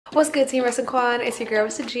What's good, Team Russ and Quan? It's your girl,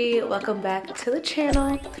 Mr. G. Welcome back to the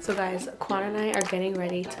channel. So guys, Quan and I are getting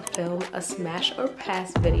ready to film a smash or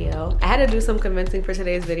pass video. I had to do some convincing for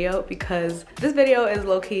today's video because this video is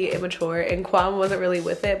low-key immature and Quan wasn't really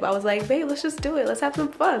with it, but I was like, babe, let's just do it. Let's have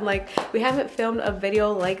some fun. Like, we haven't filmed a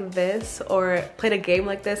video like this or played a game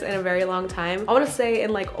like this in a very long time. I want to say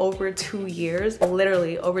in like over 2 years.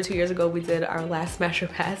 Literally over 2 years ago, we did our last smash or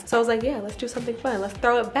pass. So I was like, yeah, let's do something fun. Let's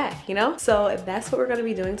throw it back, you know? So that's what we're going to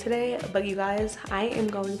be doing today. But you guys, I am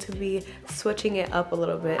going to be switching it up a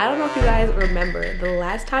little bit. I don't know if you guys remember the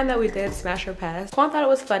last time that we did smash or pass, Quan thought it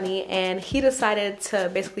was funny and he decided to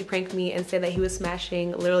basically prank me and say that he was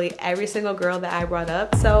smashing literally every single girl that I brought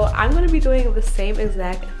up. So I'm going to be doing the same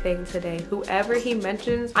exact thing today. Whoever he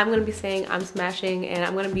mentions, I'm going to be saying I'm smashing and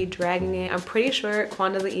I'm going to be dragging it. I'm pretty sure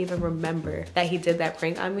Quan doesn't even remember that he did that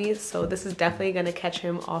prank on me, so this is definitely going to catch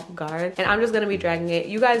him off guard and I'm just going to be dragging it.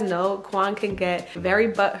 You guys know Quan can get very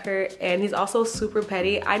butthurt and he's also super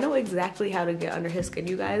petty. I know exactly how to get under his skin,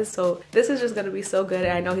 you guys, so this is just going to be so good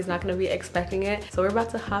and I know he's not going to be expecting it. So we're about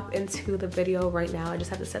to hop into the video right now. I just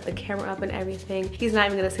have to set the camera up and everything. He's not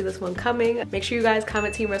even going to see this one coming. Make sure you guys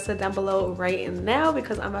comment Team Rissa down below right now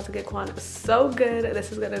because I'm about to get Quan so good.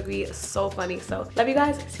 This is going to be so funny. So love you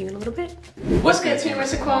guys. See you in a little bit. What's good, Team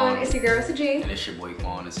Rissa Quan? It's your girl, Mr. G. And it's your boy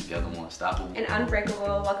Quan. It's together more unstoppable and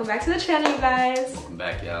unbreakable. Welcome back to the channel, you guys. Welcome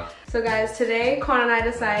back, y'all. So guys, today Quan and I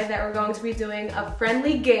decided that we're going to be doing a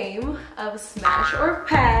friendly game of smash or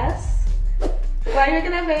pass. Why are you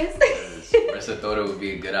making that face? Rissa thought it would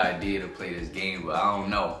be a good idea to play this game, but I don't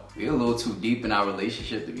know. We're a little too deep in our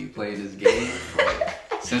relationship to be playing this game.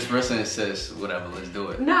 But since Rissa insists, whatever, let's do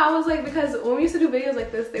it. No, I was like, because when we used to do videos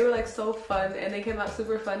like this, they were like so fun and they came out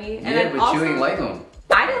super funny. And yeah, then but also, you ain't like them.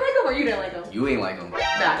 I didn't like them or you didn't like them? You ain't like them.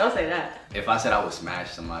 Nah, don't say that. If I said I would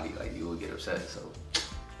smash somebody, like, you would get upset, so.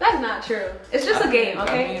 That's not true. It's just a game,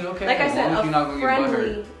 okay? I mean, okay. Like I said, a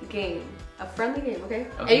friendly game. A friendly game, okay?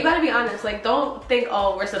 And you gotta be honest. Like, don't think,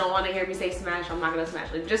 oh, Rissa don't want to hear me say smash, I'm not gonna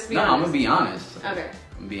smash. Like, just be honest. No, I'm gonna be honest. Okay.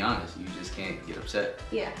 I'm gonna be honest. You just can't get upset.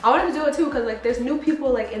 Yeah. I wanted to do it too because, like, there's new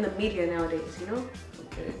people, like, in the media nowadays, you know?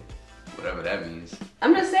 Okay. Whatever that means.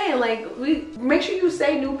 I'm just saying, like, we make sure you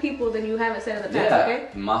say new people than you haven't said in the past, okay?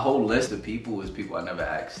 My whole list of people is people I never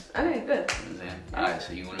asked. Okay, good. You know what I'm saying? Alright,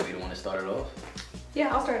 so you wanna be the one to start it off?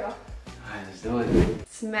 Yeah, I'll start it off. Alright, let's do it.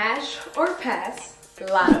 Smash or pass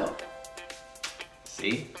lotto.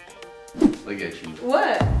 See? Look at you.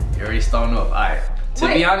 What? You're already starting off. Alright. To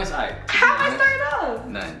be honest, How am I starting off?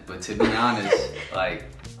 None. But to be honest, like,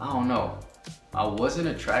 I don't know. I wasn't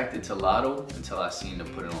attracted to Lotto until I seen the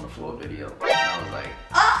Put It On The Floor video. And I was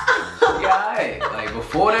like, yeah, alright. Like,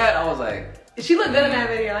 before that, I was like, she looked good in that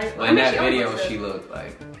video. Like, but in that video, she looked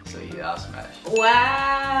like, so yeah, I'll smash.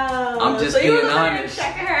 Wow. I'm just being honest.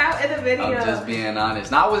 Checking her out in the video. I'm just being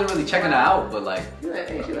honest. Now, I wasn't really checking her out, but like,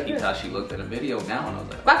 I peeped how she looked in the video now, and I was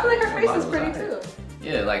like, but I feel like her face is pretty too.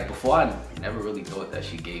 Yeah, like before I never really thought that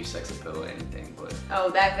she gave sex appeal or anything, but oh,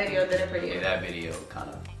 that video did it for you. Yeah, that video kind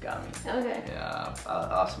of got me. Okay. Yeah,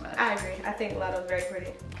 I'll smash. I agree. I think Lotto's very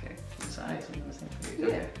pretty. Okay, it's alright.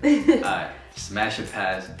 Yeah. Okay. Alright, smash or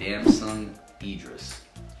pass, Damson Idris.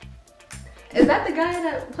 Is that the guy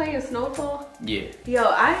that playing Snowfall? Yeah. Yo,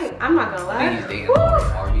 I'm not gonna lie. I think he's dating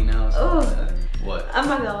Harvey now. So what? I'm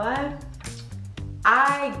not gonna lie.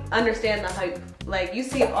 I understand the hype. Like, you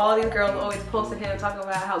see all these girls always posting him, talking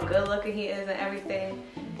about how good looking he is and everything.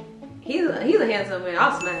 He's a handsome man.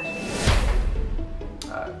 I'll smash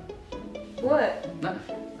him. Alright. What?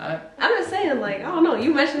 Nothing. Alright. I'm just saying, like, I don't know.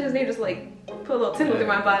 You mentioned his name, just like put a little tingle through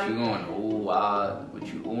my body. What you going, what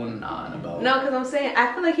you on about? No, because I'm saying,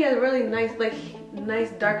 I feel like he has really nice, like, nice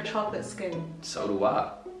dark chocolate skin. So do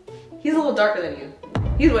I. He's a little darker than you.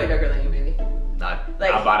 He's way darker than you, baby. Not by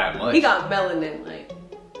that much. He got melanin, like.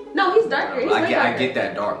 No, he's darker. He's darker. I get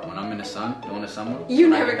that dark when I'm in the sun, during the summer. You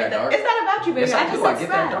never get that dark. It's not about you, baby. Yes, I do. I get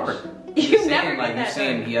that dark. You never get like, that you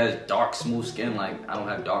saying he has dark, smooth skin. Like, I don't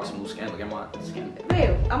have dark, smooth skin. Look at my skin.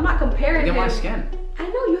 Babe, I'm not comparing him. Look at my skin. I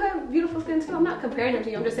know you have beautiful skin too. I'm not comparing him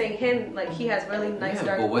to you. I'm just saying him, like, he has really nice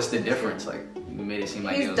dark. But what's the difference? Like, you made it seem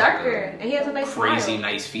like he's darker and he has a nice crazy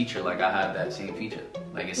smile. nice feature. Like, I have that same feature.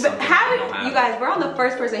 Like, it's but something how I don't have. You guys, we're on the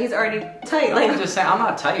first person. He's already tight. No, like, I'm just saying, I'm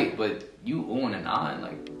not tight, but you on and on.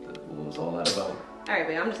 Like, what was all that about? Alright,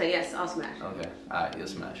 babe, I'm just saying yes, I'll smash. Okay, alright, you'll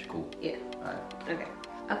smash. Cool. Yeah. Alright.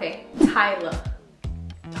 Okay, Tyler.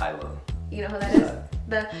 You know who that is?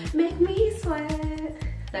 The Make Me Sweat.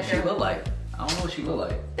 That she look like? I don't know what she look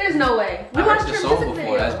like. There's no way. I heard the song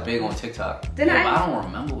before. That's big on TikTok. But I don't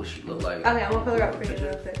remember what she looked like. Okay, I'm gonna pull her up for you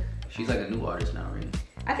real quick. She's like a new artist now, right?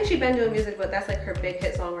 I think she's been doing music, but that's like her big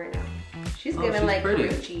hit song right now. She's giving like pretty.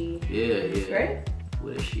 Gucci. Yeah. Right?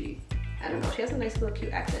 What is she? I don't know. She has a nice little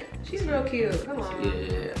cute accent. She's real cute. Come on.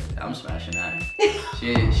 Yeah, I'm smashing that.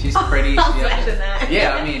 She's pretty. I'm smashing that.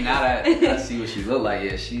 Yeah, I mean, now that I see what she look like,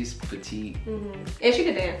 yeah, she's petite. And she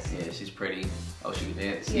can dance. Yeah, she's pretty. Oh, she can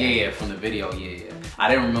dance? Yeah, from the video, yeah. I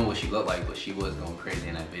didn't remember what she looked like, but she was going crazy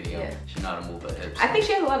in that video. Yeah. She know how to move her hips. I think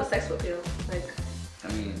she has a lot of sex appeal. Like,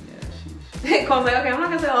 I mean, yeah, she's... Cole's like, okay, I'm not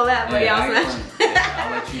gonna say all that, but yeah, I'll smash.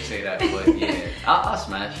 I'll let you say that, but yeah, I'll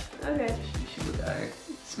smash. Okay. She look alright.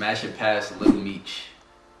 Smash it past Little Meech.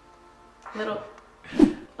 Little,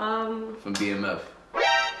 from BMF.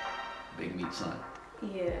 Big Meech son.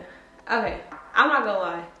 Yeah. Okay, I'm not gonna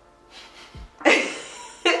lie.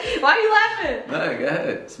 Why are you laughing? No, go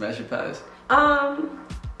ahead. Smash it past.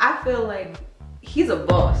 I feel like he's a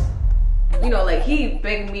boss. You know, like he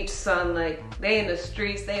Big Meech's son, like they in the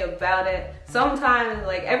streets, they about it. Sometimes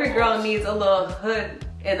like every girl needs a little hood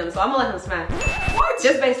in them, so I'm gonna let him smash. What?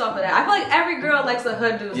 Just based off of that. I feel like every girl likes a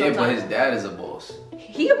hood dude. Yeah, but his dad is a boss.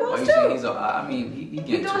 He a boss too. He's a, I mean, he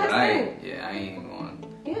getting to it. I ain't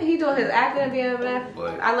going. Yeah, he doing his acting in BMF.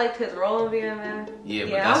 But I liked his role in BMF. Yeah,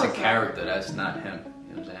 but that's a character. That's not him.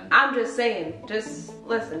 You know what I'm saying? I'm just saying. Just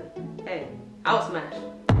listen. Hey, I'll smash.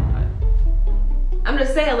 I'm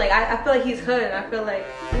just saying, like, I feel like he's hood, and I feel like,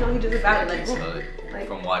 you know, he just about it, like, he's hood. Like,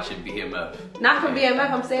 from watching BMF. Not from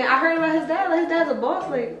BMF, I'm saying, I heard about his dad, like, his dad's a boss,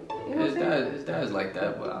 like, you know his dad's like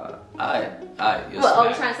that, but you're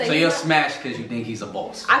trying to say so you're smashed because you think he's a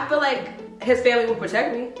boss. I feel like his family would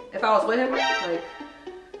protect me if I was with him, like.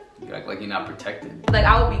 You act like you're not protected. Like,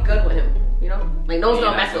 I would be good with him, you know? Like, no one's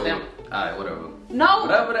gonna mess with him. Alright, whatever. No.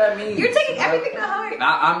 Whatever that means. You're taking everything to heart.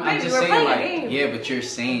 I'm just saying, like, yeah, but you're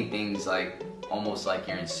saying things like, almost like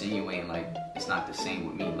you're insinuating like it's not the same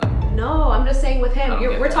with me. Like, no, I'm just saying with him.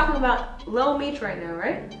 We're talking about Lil Meech right now,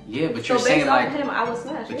 right? Yeah, but you're saying like him, I was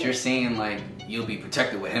smash. But you're saying like you'll be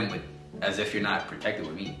protected with him, with as if you're not protected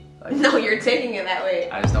with me. Like, no, you're taking it that way.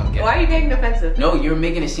 I just don't get. Why are you getting defensive? No, you're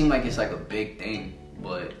making it seem like it's like a big thing,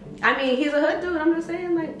 but I mean, he's a hood dude. I'm just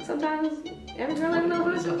saying, like sometimes every girl I know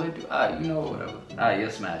hood dude. You know, whatever. You're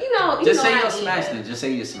smashed. Just say you're smashed. Then just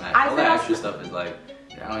say you're smashed. All that extra stuff is like.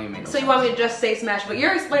 I don't even make no sense. You want me to just say smash, but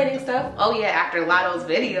you're explaining stuff? Oh yeah, after Lotto's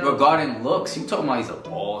video. Regarding looks, you talking about he's a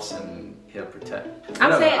boss and he'll protect.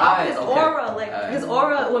 I'm saying his aura, like his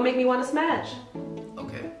aura would make me want to smash.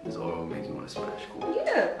 Okay, his aura will make you want to smash. Cool.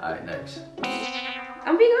 Yeah. Alright, next.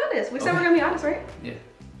 I'm being honest. We said we're gonna be honest, right? Yeah.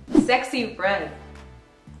 Sexy Red.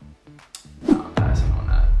 No, I'm passing on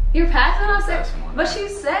that. You're passing on sexy? But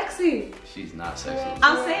she's sexy. She's not sexy.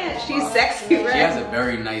 I'm saying she's sexy Red. She has a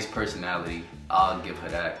very nice personality. I'll give her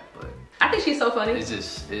that, but I think she's so funny. It's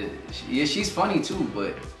just, yeah, she's funny too,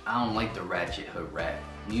 but I don't like the ratchet her rat.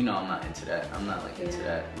 You know I'm not into that. I'm not like into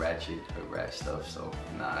that ratchet her rat stuff. So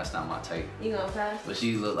nah, that's not my type. You gonna pass? But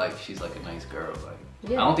she look like she's like a nice girl.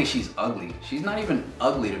 Like I don't think she's ugly. She's not even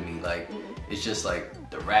ugly to me. Like it's just like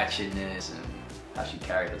the ratchetness and how she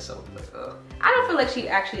carried herself. Like I don't feel like she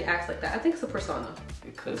actually acts like that. I think it's a persona.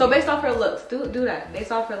 It could so be. Based off her looks, do that.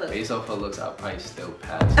 Based off her looks. Based off her looks, I'll probably still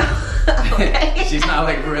pass. She's not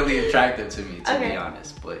like really attractive to me, to be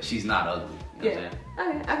honest. But she's not ugly. You know what I'm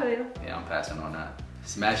saying? Okay, I believe you. Yeah, I'm passing on that.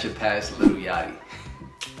 Smash it past Lil Yachty.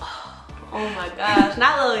 Oh my gosh,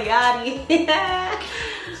 not Lil Yachty.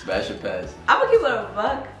 Smash it past. I'm gonna keep it a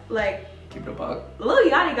buck. Like, keep it a buck. Lil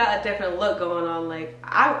Yachty got a different look going on. Like,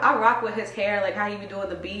 I rock with his hair, like how he be doing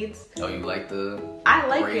the beads. Oh, you like the I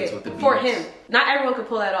like it with the beads? For him. Not everyone can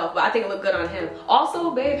pull that off, but I think it looked good on him.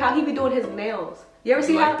 Also, babe, how he be doing his nails. You ever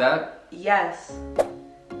see like that? Yes.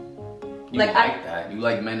 You like that? You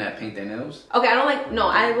like men that paint their nails? Okay,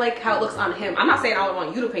 I like how it looks on him. I'm not saying I would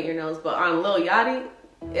want you to paint your nails, but on Lil Yachty,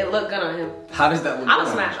 it looked good on him. How does that look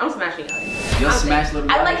I'm smashing Yachty. You'll smash Lil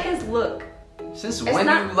Yachty? I like his look. Since when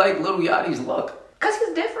do you like Lil Yachty's look? Cause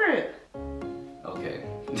he's different. Okay,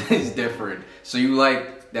 he's different. So you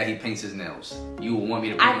like that he paints his nails? You want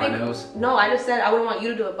me to paint my nails? No, I just said I wouldn't want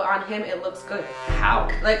you to do it, but on him it looks good. How?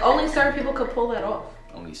 Like only certain people could pull that off.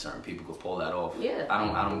 Only certain people could pull that off. Yeah.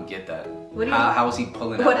 I don't get that. How is he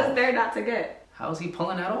pulling that off? What is there not to get? How is he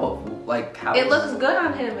pulling that off? Like how? It looks good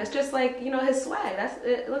on him. It's just like, you know, his swag.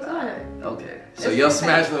 It looks good on him. Okay. So you'll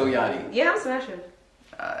smash Lil Yachty? Yeah, I'm smashing.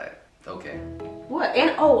 Okay. What?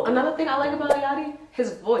 And another thing I like about Yachty,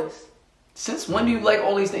 his voice. Since when do you like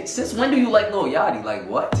all these things? Since when do you like Lil Yachty? Like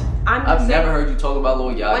what? I've never heard you talk about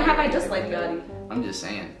Lil Yachty. When have I just liked Yachty? I'm just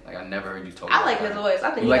saying. Like I never heard you talk. I like his voice.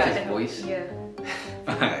 I think you like his voice. Yeah.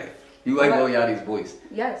 Alright. You like Lil Yachty's voice?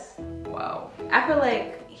 Yes. Wow. I feel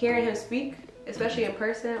like hearing him speak, especially in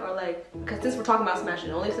person, or like, because since we're talking about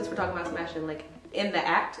smashing, only since we're talking about smashing, like in the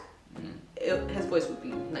act, his voice would be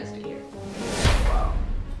nice to hear. Wow.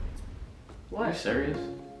 What? Are you serious?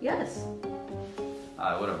 Yes.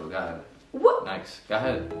 Alright, whatever. Go ahead. What? Next. Go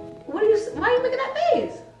ahead. What are you? Why are you making that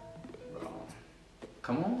face? Bro.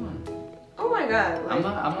 Come on. Oh my god. Like, I'm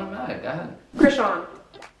not mad. Go ahead. Krishan.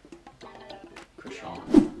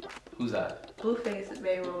 Krishan. Who's that? Blueface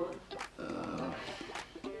baby mama.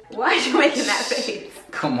 Why are you making that face?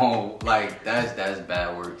 Come on, like that's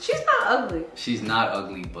bad work. She's not ugly. She's not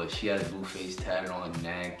ugly, but she has Blueface tatted on her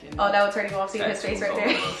neck and oh, that would turn you off seeing his face right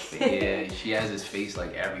there. Yeah, she has his face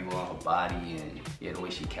like everywhere on her body, and yeah, the way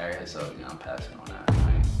she carries herself. I'm passing on that.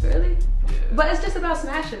 Right? Really? Yeah. But it's just about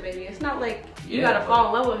smashing, baby. It's not like you gotta fall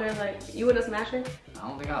in love with her. Like you wouldn't smash her. I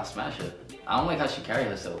don't think I'll smash her. I don't like how she carries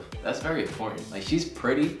herself. That's very important. Like she's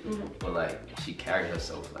pretty, but like she carries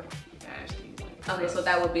herself like nasty. Okay, so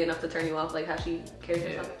that would be enough to turn you off, like how she carries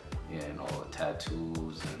herself? Yeah, and all the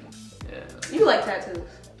tattoos and yeah. You like tattoos?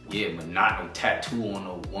 Yeah, but not no tattoo on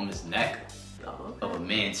a woman's neck of a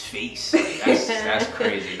man's face. Like, that's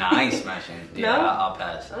crazy. Nah, I ain't smashing. Yeah, no? I'll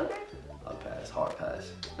pass. Okay. I'll pass. Hard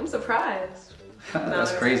pass. I'm surprised.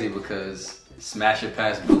 That's crazy because smash it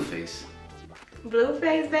past Blueface.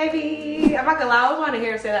 Blueface, baby. I'm not gonna lie, I want to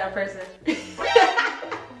hear him say that in person.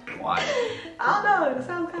 Why? I don't know. It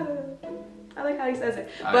sounds kind of. I like how he says it.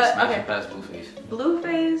 But okay, past Blueface.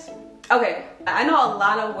 Blueface. Okay, I know a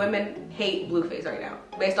lot of women hate Blueface right now,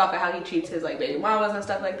 based off of how he treats his like baby mamas and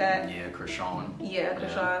stuff like that. Yeah, Krishan. Yeah,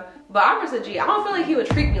 Krishan. Yeah. But I'm just a G. I don't feel like he would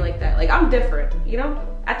treat me like that. Like I'm different, you know.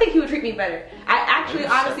 I think he would treat me better. I actually,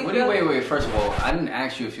 honestly. Wait. First of all, I didn't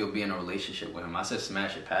ask you if you'll be in a relationship with him. I said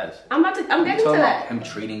smash it past. I'm getting to that. Him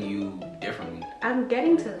treating you differently. I'm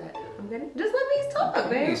getting to that. Just let me talk,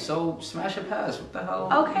 okay, man. So smash it past. What the hell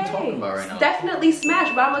are you talking about right now? Definitely smash,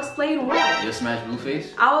 but I'm gonna explain why. You'll smash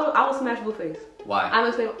Blueface? I will smash Blueface. Why? I'm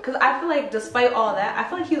explaining because I feel like despite all that, I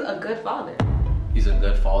feel like he's a good father. He's a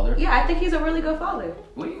good father? Yeah, I think he's a really good father.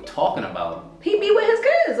 What are you talking about? He be with his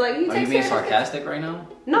kids. Like he takes care of his kids. Are you being sarcastic right now?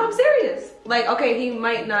 No, I'm serious. Like, okay, he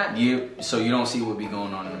might not. So you don't see what be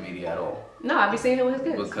going on in the media at all? No, I be seeing him with his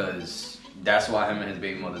kids. Because that's why him and his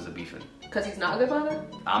baby mothers are beefing. Because he's not a good father?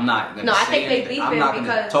 I'm not gonna I think they beefing I'm not because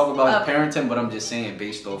gonna talk about his parenting, but I'm just saying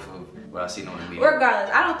based off of what I seen on the media.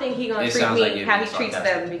 Regardless, I don't think he gonna treat me how he treats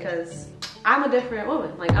them because I'm a different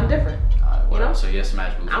woman. Like I'm different. Alright, whatever. You know? So you're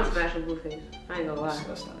smash Blueface. I'm smashing Blueface. I ain't gonna lie.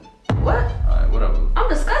 Disgusting. What? Alright, whatever. I'm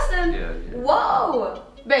disgusting? Yeah. Whoa!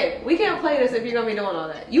 Babe, we can't play this if you're gonna be doing all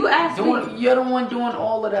that. You asked me. You're the one doing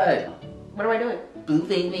all of that. What am I doing?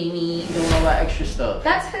 Blueface baby, doing all that extra stuff.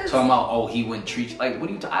 That's his. Talking about, oh, he wouldn't treat you. Like, what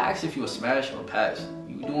do you I asked if you were smash or pass.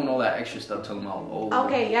 You doing all that extra stuff talking about, oh,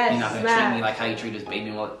 okay, yes, he's not gonna treat me like how you treat his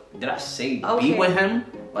baby. Did I say be with him?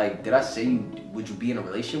 Like, did I say would you be in a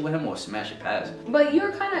relationship with him or smash it pass? But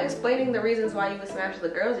you're kind of explaining the reasons why you would smash the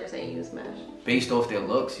girls you're saying you would smash. Based off their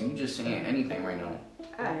looks, you just saying anything right now.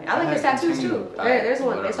 Alright, I like his tattoos too. There's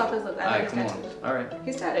one based off his look. I like his tattoos. Alright.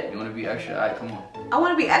 He's tatted. You wanna be extra? Alright, come on. I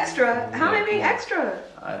wanna be extra? How am I being extra?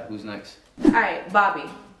 Alright, who's next? Alright, Bobby.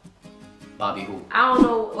 Bobby who? I don't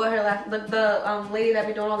know what her last, the lady that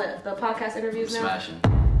be doing all the podcast interviews now. Smashing.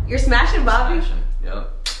 You're smashing Bobby? Smashing,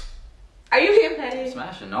 yep. Are you being petty?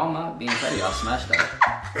 Smashing. No, I'm not being petty. I'll smash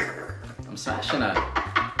that. I'm smashing that.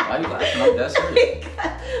 Why are you laughing? I'm dead serious.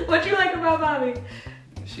 What you like about Bobby?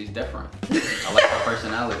 She's different. I like her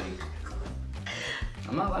personality.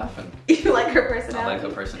 I'm not laughing. You like her personality? I like her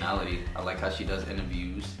personality. I like how she does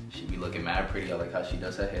interviews. She be looking mad pretty. I like how she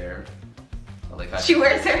does her hair. I like how she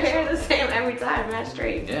wears her hair the same every time, mad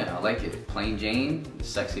straight. Yeah, I like it. Plain Jane is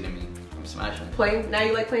sexy to me. I'm smashing. Plain? Now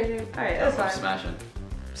you like plain Jane? Alright, that's fine. I'm smashing.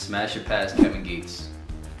 Smash it past Kevin Gates.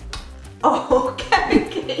 Oh, Kevin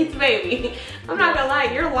Gates, baby. I'm not gonna lie,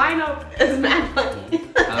 your lineup is mad funny.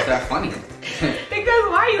 How's that funny? Because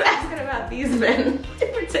why are you asking about these men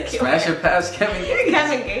in particular? Smash it past Kevin Gates.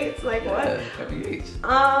 Kevin Gates, like what? Yeah, Kevin Gates.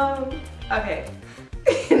 Okay.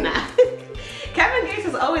 Nah. Kevin Gates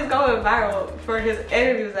is always going viral for his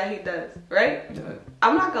interviews that he does, right? Yeah.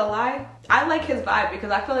 I'm not gonna lie, I like his vibe because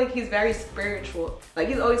I feel like he's very spiritual. Like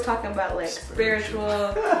he's always talking about like spiritual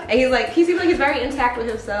and he seems like he's very intact with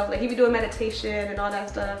himself. Like he be doing meditation and all that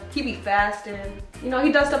stuff. He be fasting. You know,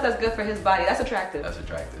 he does stuff that's good for his body. That's attractive. That's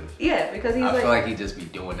attractive. Yeah, because he's I feel like he just be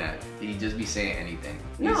doing that. He just be saying anything.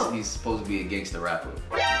 No. He's supposed to be a gangster rapper.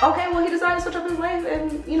 Okay, well he decided to switch up his life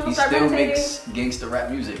and, you know, he start still meditating. makes gangster rap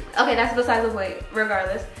music. Okay, that's besides the point,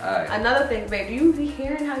 regardless. Alright. Another thing, babe, do you be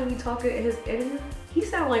hearing how he be talking in his interview? He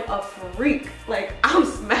sound like a freak. Like, I'm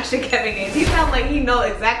smashing Kevin Gates. He sound like he knows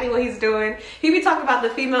exactly what he's doing. He be talking about the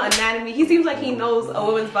female anatomy. He seems like he knows a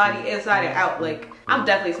woman's body inside and out. Like, I'm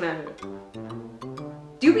definitely smashing him.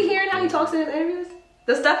 Do you be hearing how he talks in his interviews?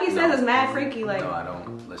 The stuff he says is mad freaky. Like, no, I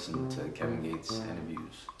don't listen to Kevin Gates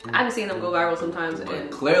interviews. I've seen them go viral sometimes. But and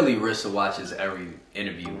clearly, Rissa watches every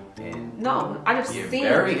interview, and no, I just you're seen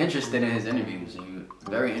very interested in his interviews, and you're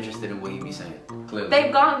very interested in what he be saying. Clearly,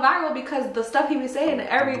 they've gone viral because the stuff he be saying,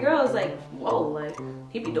 every girl is like, whoa, like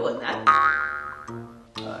he be doing that.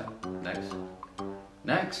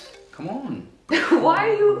 Next, come on. Why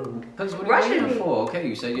are you? Because what are rushing you waiting me? For? Okay,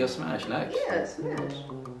 you said you'll smash next. Yeah, smash.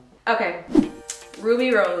 Okay,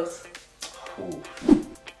 Ruby Rose. Ooh.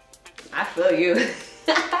 I feel you.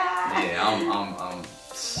 Yeah,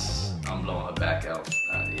 I'm blowing her back out.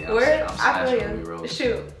 Yeah, Where? I'm I feel smashing Ruby you. Rose.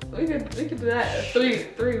 Shoot, we could do that.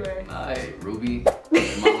 Three-way. Alright, Ruby,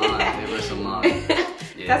 in my line, give her some line.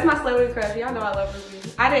 Yeah. That's my celebrity crush. Y'all know I love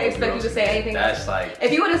Ruby. I didn't expect you to say anything. That's like,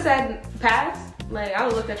 if you would have said pass, like I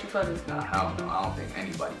would look at you funny. nah, I don't think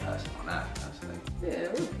anybody passed on that. That's the thing. Yeah,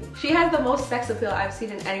 Ruby. She has the most sex appeal I've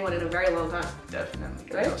seen in anyone in a very long time.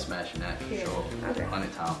 Definitely. Right? I'm smashing that for Yeah. sure. Okay.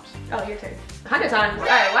 100 times. Oh, your turn. 100 times. All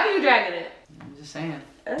right, why are you dragging it? I'm just saying.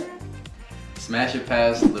 Okay. Smash it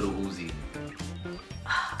past Little Uzi.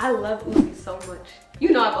 I love Uzi so much. You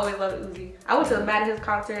know I've always loved Uzi. I went to the Mad at his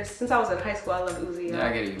concerts. Since I was in high school, I loved Uzi. Yeah,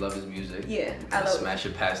 I get it. You love his music. Yeah, I love Smash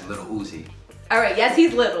it past Little Uzi. All right, yes,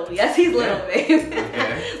 he's little. Yes, he's little, babe.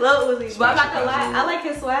 Okay. Lil Uzi. But I'm not gonna lie, Smash it I like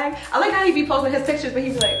his swag. I like how he be posting his pictures, but he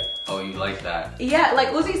be like, Oh, you like that? yeah, like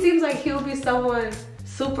Uzi seems like he would be someone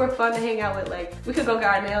super fun to hang out with. Like, we could go get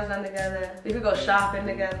our nails done together. We could go shopping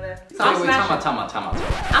together. So I'm smashing. Time out.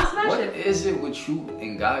 I'm smashing. What is it with you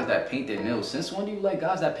and guys that paint their nails? Since when do you like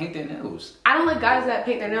guys that paint their nails? I don't like guys that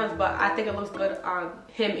paint their nails, but I think it looks good on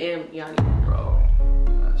him and Yanni. Bro,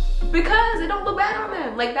 Because it don't look bad on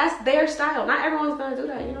them. Like, that's their style. Not everyone's gonna do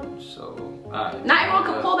that, you know? so, alright. Not everyone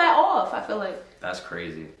can pull that off, I feel like. That's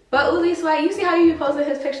crazy. But Uzi swag, you see how he be posting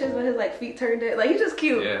his pictures with his like feet turned in? Like, he's just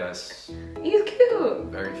cute. Yeah, that's He's cute.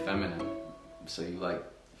 very feminine. So you like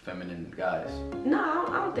feminine guys. No,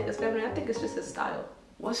 I don't think it's feminine. I think it's just his style.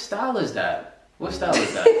 What style is that? What style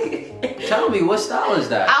is that? Tell me, what style is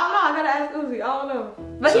that? I don't know. I gotta ask Uzi. I don't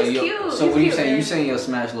know. But So he's you- cute. So he's what are you cute, saying? man. You saying you'll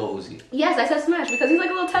smash Lil Uzi? Yes, I said smash because he's like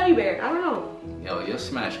a little teddy bear. I don't know. Yo, you'll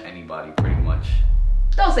smash anybody pretty much.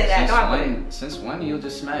 Don't say that. Come on. Since when you'll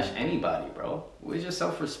just smash anybody, bro? Where's your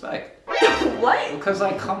self-respect? What? Because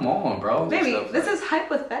like, come on, bro. Baby, Stuff this like- is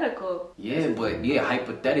hypothetical. Yeah, but yeah,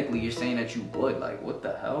 hypothetically, you're saying that you would. Like, what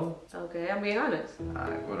the hell? Okay, I'm being honest.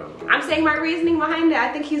 Alright, whatever. I'm saying my reasoning behind it.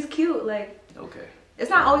 I think he's cute. Like, Okay. it's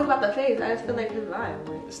not always about the face. I just feel like his vibe.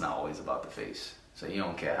 Like, It's not always about the face. So you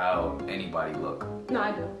don't care how anybody look. no,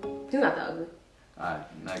 I do. He's not that ugly.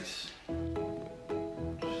 Alright, next.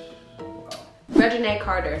 Wow. Reginae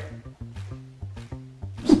Carter.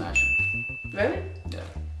 Smashing. Really? Yeah.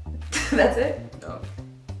 That's it?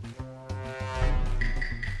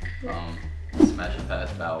 Smashing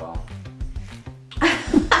past Bow Wow.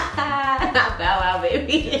 Not Bow Wow,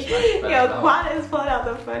 baby. Smash Yo, Bow Wow. Quad is pulling out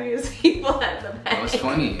the funniest people at the back. That was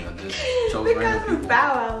funny. I just chose Because random it's people.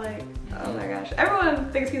 Bow Wow, like, oh my gosh.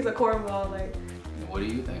 Everyone thinks he's a cornball, like. What do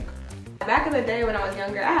you think? Back in the day when I was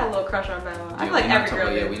younger, I had a little crush on Bow Wow. I feel like we're not every talking-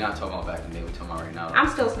 girl Yeah, did. we're not talking about back in the day. We're talking about right now. I'm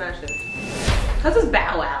still smashing. Cause it's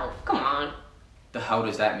Bow Wow. Come on. The hell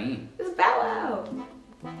does that mean? It's Bow Wow.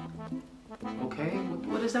 Okay,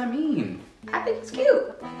 what does that mean? I think it's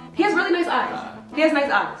cute. He has really nice eyes. He has nice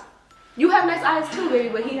eyes. You have nice eyes too, baby,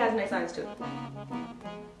 but he has nice eyes too.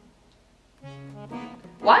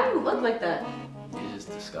 Why do you look like that? You're just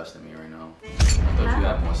disgusting me right now. I thought you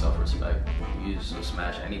had more self-respect. You just will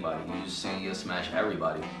smash anybody. You just saying you'll smash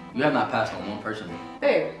everybody. You have not passed on one person.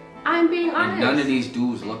 Babe, I'm being honest. And none of these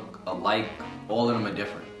dudes look alike. All of them are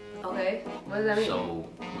different. Okay, what does that mean? So,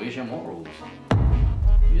 where's your morals?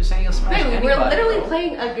 You're just saying you'll smash Baby, anybody, we're literally bro.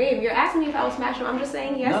 playing a game. You're asking me if I would smash him. I'm just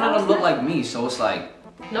saying yes. None I of would them look smash like me, so it's like, him.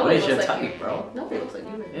 Nobody what is your looks like type, you, bro? Nobody looks like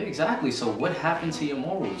you. Yeah, exactly. So what happened to your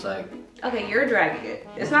morals? Like, Okay, you're dragging it.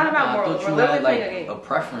 It's not about I morals. thought We're you literally had like playing a game. a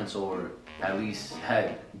preference, or at least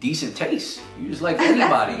had decent taste. You just like That's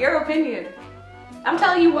anybody. your opinion. I'm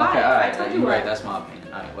telling you why. Okay, all right. I told You're you why. right. That's my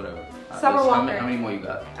opinion. All right, whatever. All right, Summer how Walker. many more you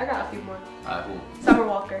got? I got a few more. All right, who? Summer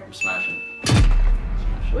Walker. I'm smashing.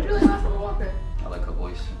 What do you like about Summer Walker? I like her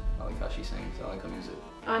voice. I like how she sings. I like her music.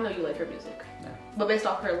 I know you like her music. Yeah. But based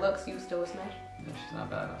off her looks, you still would smash? Yeah, she's not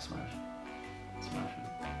bad. I smash. Smashing.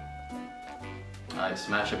 All right,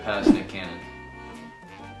 smash it past Nick Cannon.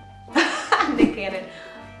 Nick Cannon.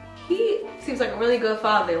 He seems like a really good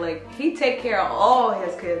father. Like, he take care of all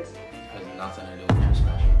his kids. Has nothing to do with you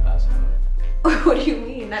smashing it past him. What do you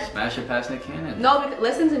mean? Smash or pass Nick Cannon? No,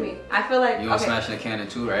 listen to me. I feel like you was smashing Nick Cannon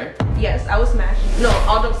too, right? Yes, I was smashing. No,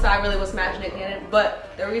 all jokes aside, I really was smashing Nick Cannon.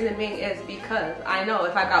 But the reason being is because I know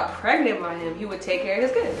if I got pregnant by him, he would take care of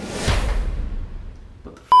his kids.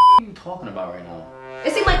 What the f are you talking about right now?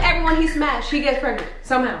 It seemed like everyone he smashed, he gets pregnant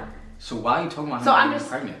somehow. So why are you talking about him being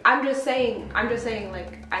pregnant? I'm just saying,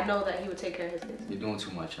 like, I know that he would take care of his kids. You're doing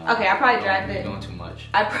too much, huh? Okay, I probably dragged it. You're doing too much.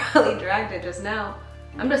 I probably dragged it just now.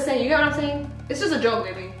 I'm just saying, you get what I'm saying? It's just a joke,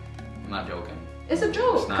 baby. I'm not joking. It's a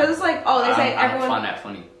joke. Because it's like, oh, they say everyone. I don't find that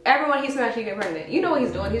funny. Everyone he smashed, he get pregnant. You know what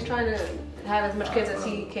he's doing. He's trying to have as much kids as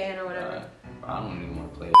he can or whatever. I don't even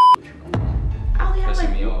want to play that with you no more. I only have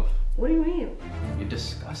pissing me off. What do you mean? You're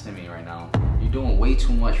disgusting me right now. You're doing way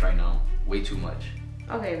too much right now. Way too much.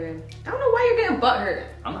 Okay, babe. I don't know why you're getting butthurt.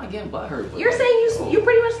 I'm not getting butthurt. But you're saying you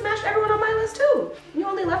pretty much smashed everyone on my list too. You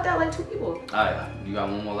only left out like 2 people. Alright, you got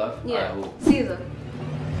one more left? Yeah. Right, Caesar.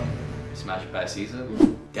 Smash it past Caesar?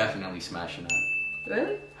 Definitely smashing that.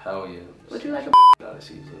 Really? Hell yeah. Would you like a out of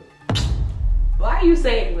Caesar? Why are you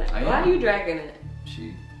saying that? Why are you dragging it?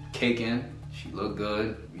 She caking. She look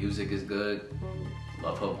good. Music is good.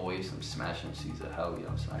 Love her voice. I'm smashing Caesar. Hell yeah,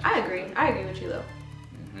 I'm smashing. I agree. I agree with you though.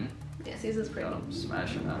 Yeah, Caesar's pretty. I'm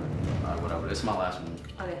smashing that. Alright, whatever. This is my last one.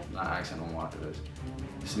 Okay. I'm not asking no more after this.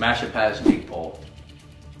 Smash it past Jake Paul.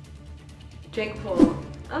 Jake Paul.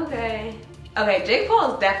 Okay. Okay, Jake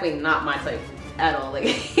Paul is definitely not my type at all. Like,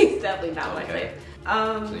 he's definitely not my type.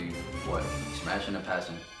 So you, what? Smashing and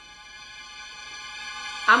passing?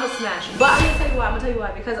 I'm a smash. But I'm gonna tell you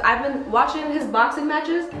why. Because I've been watching his boxing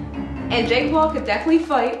matches, and Jake Paul could definitely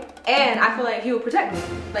fight, and I feel like he would protect me.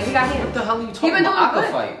 Like, he got hands. What the hell are you talking about? I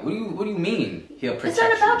could fight. What do you mean he'll protect you?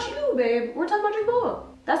 It's not about you, babe. We're talking about Jake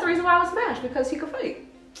Paul. That's the reason why I was smashed, because he could fight.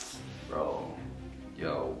 Bro.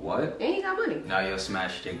 Yo, what? And he got money. Now you'll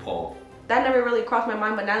smash Jake Paul. That never really crossed my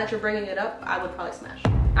mind, but now that you're bringing it up, I would probably smash.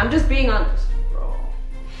 I'm just being honest. Bro.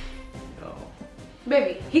 Yo.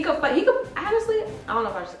 Baby, he could fight. He could, honestly, I don't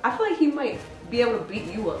know if I feel like he might be able to beat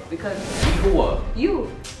you up because. Beat who up? You.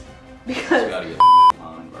 Because. You gotta get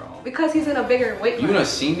on, bro. Because he's in a bigger weight class. You done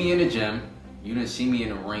see me in the gym. You done see me in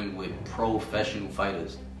the ring with professional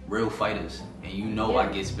fighters. Real fighters. And you know I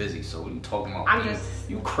gets busy. So what are you talking about?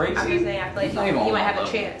 You crazy? I'm just saying, I feel like he might have a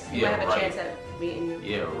chance. He might have a chance at beating you.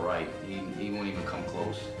 Yeah, right. He won't even come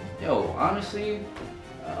close. Yo, honestly,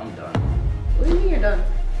 I'm done. What do you mean you're done?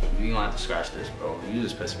 You don't have to scratch this, bro. You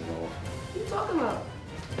just pissing me off. What are you talking about?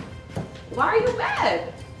 Why are you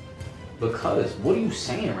bad? Because, what are you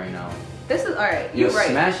saying right now? This is, alright, you're right.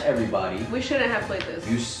 Smash everybody. We shouldn't have played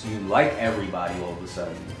this. You like everybody all of a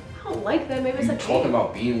sudden. I don't like that, maybe it's a talking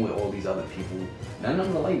about being with all these other people. None of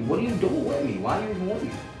them are like, what are you doing with me? Why are you even with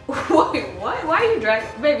me? Wait, what? Why are you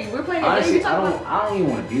dragging? Baby, we're playing a game. I don't even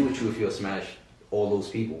want to be with you if you'll smash all those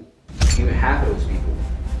people. Even half of those people.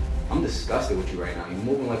 I'm disgusted with you right now. You're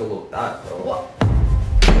moving like a little dot, bro. What?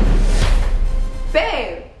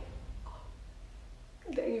 Babe!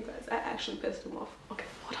 Dang, you guys, I actually pissed him off. Okay,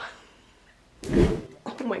 hold on.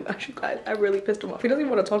 Oh my gosh, you guys, I really pissed him off. He doesn't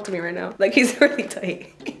even want to talk to me right now. Like, he's really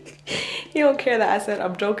tight. He don't care that I said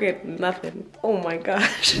I'm joking, nothing. Oh my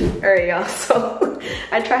gosh. All right, y'all, so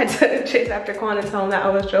I tried to chase after Quan and tell him that I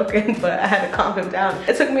was joking, but I had to calm him down.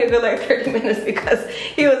 It took me a good like 30 minutes because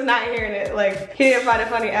he was not hearing it. Like, he didn't find it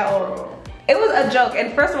funny at all. It was a joke,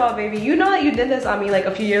 and first of all, baby, you know that you did this on me like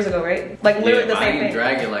a few years ago, right? Like literally the same thing. I didn't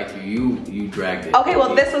drag it like you dragged it. Okay,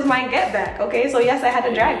 well this was my get back, okay? So yes, I had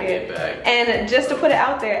to drag it. And just to put it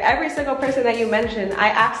out there, every single person that you mentioned, I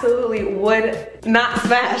absolutely would not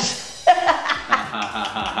smash.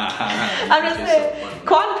 I'm just saying, so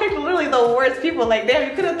Quan picked literally the worst people. Like, damn,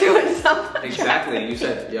 you could have thrown in something. Exactly, you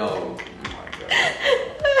said, yo.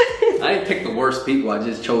 I didn't pick the worst people, I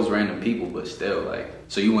just chose random people, but still, like,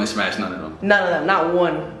 so you wouldn't smash none of them? None of them, not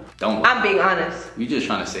one. Don't. I'm being honest. You just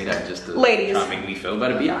trying to say that just to ladies, try to make me feel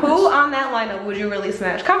better, be honest. Who on that lineup would you really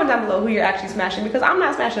smash? Comment down below who you're actually smashing, because I'm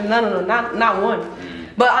not smashing none of them, not one.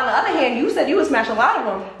 But on the other hand, you said you would smash a lot of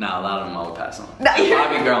them. Nah, a lot of them I would pass on.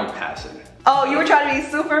 Bobby girl, I'm passing. Oh, you were trying to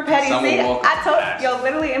be super petty. See, I told yo,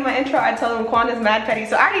 literally in my intro, I told him Quan is mad petty,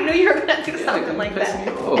 so I already knew you were gonna do something like that.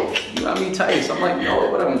 You got me tight, so I'm like, no,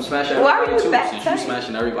 whatever, I'm smashing everybody. Why are you that tight? Since you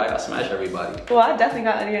smashing everybody, I smash everybody. Well, I definitely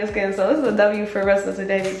got under your skin, so this is a W for the rest of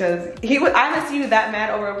today because I haven't seen you that mad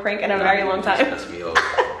over a prank in a very long time. You pissed me off.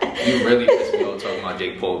 You really pissed me off talking about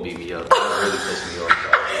Jake Paul beat me up. That really pissed me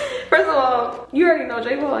off. First of all, you already know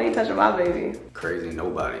Jake Paul ain't touching my baby. Crazy,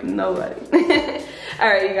 nobody. Nobody.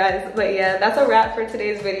 Alright, you guys, but yeah, that's a wrap for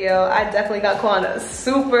today's video. I definitely got Quan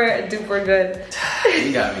super duper good.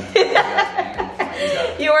 You got me. You got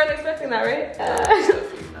me. You weren't expecting that, right?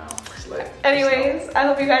 Definitely no. It's like Anyways, I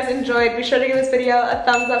hope you guys enjoyed. Be sure to give this video a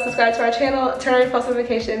thumbs up, subscribe to our channel, turn on your post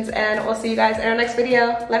notifications, and we'll see you guys in our next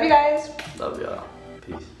video. Love you guys. Love y'all.